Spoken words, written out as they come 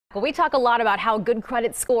Well, we talk a lot about how a good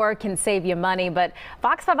credit score can save you money, but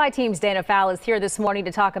Fox 5 team's Dana Fowle is here this morning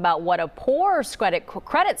to talk about what a poor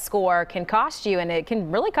credit score can cost you, and it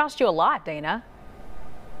can really cost you a lot, Dana.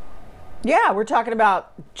 Yeah, we're talking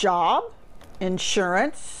about job,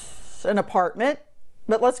 insurance, an apartment.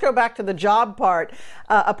 But let's go back to the job part.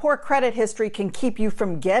 A poor credit history can keep you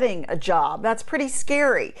from getting a job. That's pretty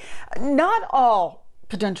scary. Not all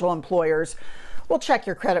potential employers will check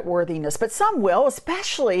your credit worthiness, but some will,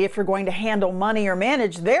 especially if you're going to handle money or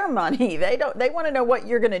manage their money. They want to know what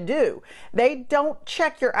you're going to do. They don't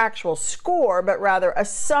check your actual score, but rather a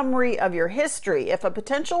summary of your history. If a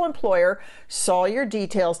potential employer saw your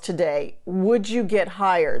details today, would you get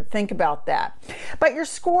hired? Think about that. But your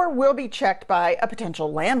score will be checked by a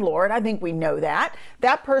potential landlord. I think we know that.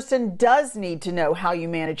 That person does need to know how you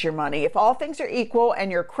manage your money. If all things are equal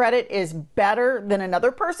and your credit is better than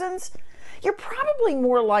another person's, you're probably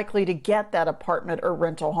more likely to get that apartment or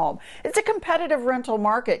rental home. It's a competitive rental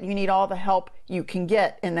market. You need all the help you can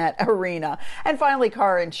get in that arena. And finally,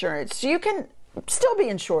 car insurance. You can still be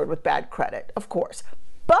insured with bad credit, of course.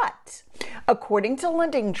 But according to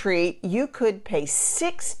LendingTree, you could pay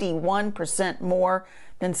 61% more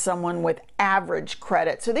than someone with average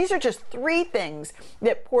credit. So these are just three things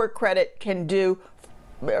that poor credit can do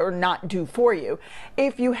or not do for you.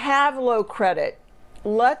 If you have low credit,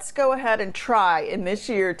 let's go ahead and try in this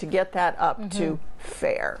year to get that up to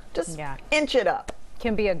fair. Just inch it up.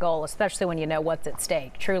 Can be a goal, especially when you know what's at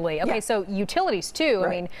stake, truly. Okay, so utilities too. Right. I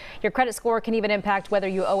mean, your credit score can even impact whether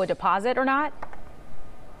you owe a deposit or not.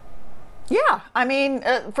 Yeah, I mean,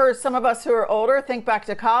 for some of us who are older, think back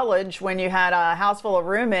to college when you had a house full of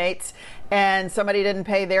roommates and somebody didn't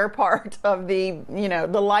pay their part of the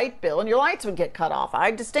light bill, and your lights would get cut off.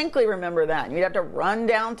 I distinctly remember that. You'd have to run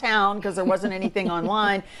downtown because there wasn't anything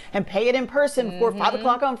online and pay it in person before 5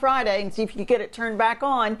 o'clock on Friday and see if you could get it turned back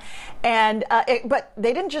on. And but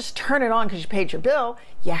they didn't just turn it on because you paid your bill.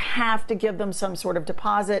 You have to give them some sort of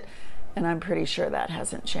deposit, and I'm pretty sure that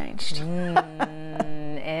hasn't changed.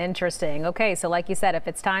 Interesting. Okay, so like you said, if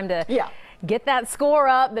it's time to get that score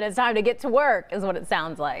up, then it's time to get to work, is what it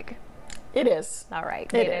sounds like. It is. All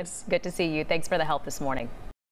right. It is. Good to see you. Thanks for the help this morning.